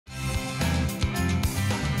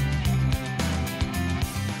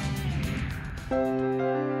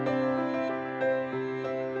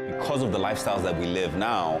because of the lifestyles that we live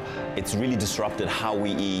now, it's really disrupted how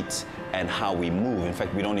we eat and how we move. In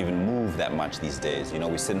fact, we don't even move that much these days. You know,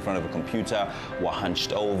 we sit in front of a computer, we're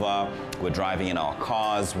hunched over, we're driving in our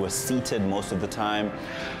cars, we're seated most of the time.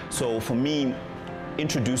 So for me,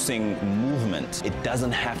 introducing movement, it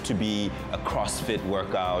doesn't have to be a CrossFit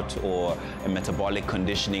workout or a metabolic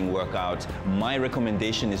conditioning workout. My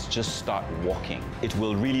recommendation is just start walking. It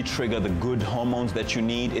will really trigger the good hormones that you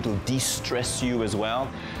need. It'll de-stress you as well.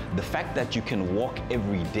 The fact that you can walk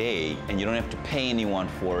every day and you don't have to pay anyone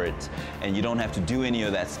for it and you don't have to do any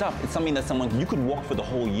of that stuff, it's something that you could walk for the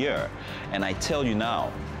whole year. And I tell you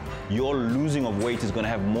now, your losing of weight is going to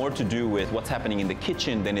have more to do with what's happening in the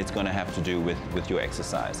kitchen than it's going to have to do with your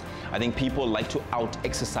exercise. I think people like to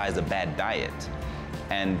out-exercise a bad diet,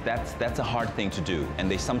 and that's a hard thing to do. And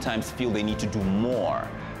they sometimes feel they need to do more,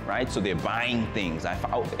 right? So they're buying things.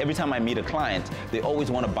 Every time I meet a client, they always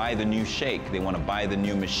want to buy the new shake. They want to buy the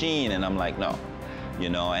new machine, and I'm like, no. You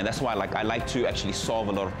know, and that's why I like to actually solve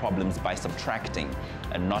a lot of problems by subtracting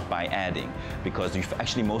and not by adding, because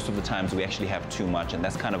most of the times we actually have too much, and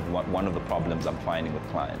that's kind of one of the problems I'm finding with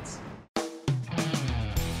clients.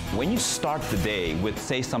 When you start the day with,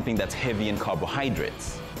 say, something that's heavy in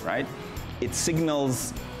carbohydrates, right, it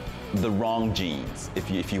signals the wrong genes,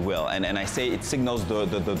 if you will, and I say it signals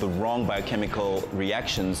the wrong biochemical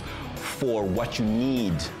reactions for what you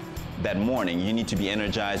need that morning. You need to be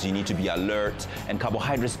energized, you need to be alert, and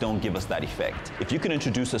carbohydrates don't give us that effect. If you can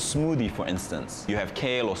introduce a smoothie, for instance, you have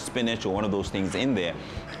kale or spinach or one of those things in there,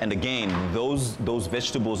 and again, those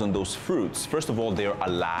vegetables and those fruits, first of all, they're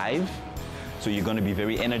alive, so you're going to be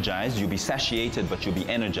very energized. You'll be satiated, but you'll be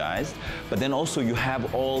energized. But then also you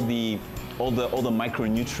have all the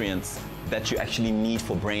micronutrients that you actually need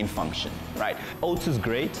for brain function, right? Oats is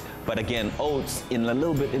great, but again, oats in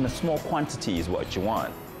a small quantity is what you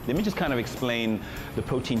want. Let me just kind of explain the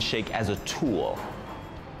protein shake as a tool.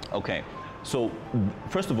 Okay, so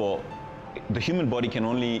first of all, the human body can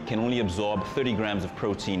only absorb 30 grams of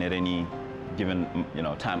protein at any given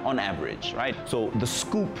time on average, right? So the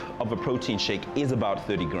scoop of a protein shake is about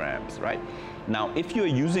 30 grams, right? Now, if you're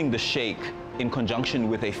using the shake in conjunction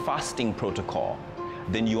with a fasting protocol,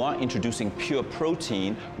 then you are introducing pure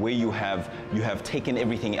protein where you have taken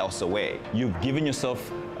everything else away. You've given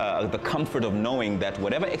yourself the comfort of knowing that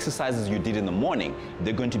whatever exercises you did in the morning,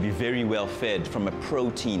 they're going to be very well fed from a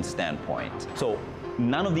protein standpoint. So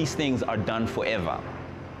none of these things are done forever,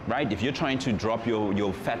 right? If you're trying to drop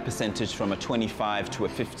your fat percentage from a 25 to a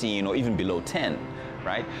 15 or even below 10,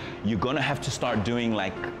 right, you're going to have to start doing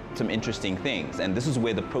like some interesting things, and this is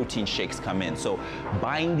where the protein shakes come in. So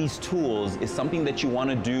buying these tools is something that you want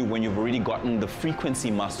to do when you've already gotten the frequency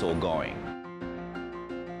muscle going.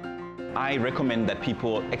 I recommend that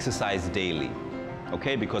people exercise daily,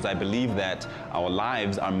 okay, because I believe that our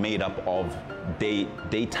lives are made up of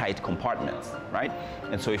day-tight compartments, right?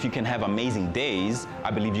 And so if you can have amazing days,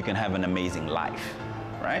 I believe you can have an amazing life,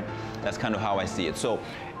 right? That's kind of how I see it. So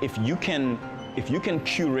if you can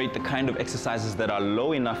curate the kind of exercises that are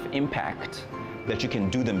low enough impact that you can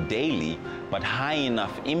do them daily, but high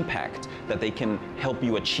enough impact that they can help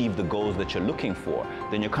you achieve the goals that you're looking for,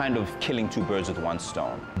 then you're kind of killing two birds with one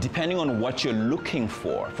stone. Depending on what you're looking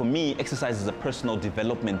for me, exercise is a personal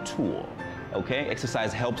development tool, okay?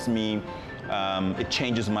 Exercise helps me, it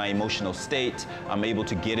changes my emotional state. I'm able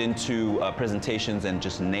to get into presentations and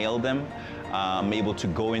just nail them. I'm able to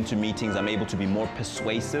go into meetings. I'm able to be more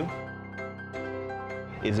persuasive.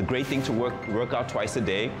 It's a great thing to work out twice a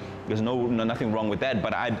day. There's nothing wrong with that,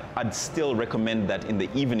 but I'd still recommend that in the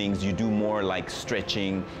evenings you do more like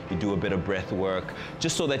stretching, you do a bit of breath work,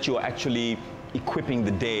 just so that you're actually equipping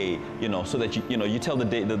the day, so that you tell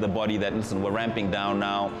the body that, listen, we're ramping down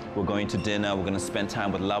now, we're going to dinner, we're going to spend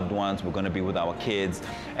time with loved ones, we're going to be with our kids.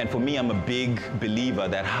 And for me, I'm a big believer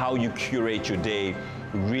that how you curate your day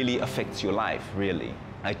really affects your life, really.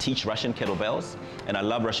 I teach Russian kettlebells, and I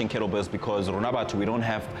love Russian kettlebells because we don't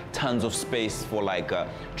have tons of space for like a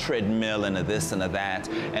treadmill and a this and a that.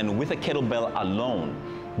 And with a kettlebell alone,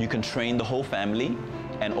 you can train the whole family,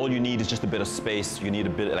 and all you need is just a bit of space. You need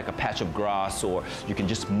a bit like a patch of grass, or you can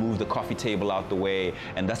just move the coffee table out the way.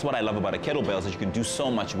 And that's what I love about a kettlebell, is that you can do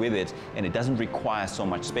so much with it, and it doesn't require so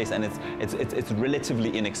much space, and it's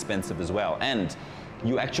relatively inexpensive as well. And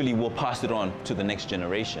you actually will pass it on to the next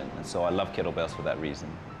generation. And so I love kettlebells for that reason.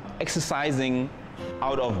 Exercising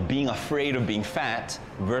out of being afraid of being fat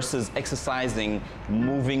versus exercising,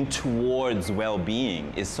 moving towards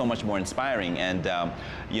well-being is so much more inspiring. And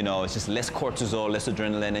it's just less cortisol, less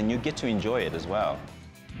adrenaline, and you get to enjoy it as well.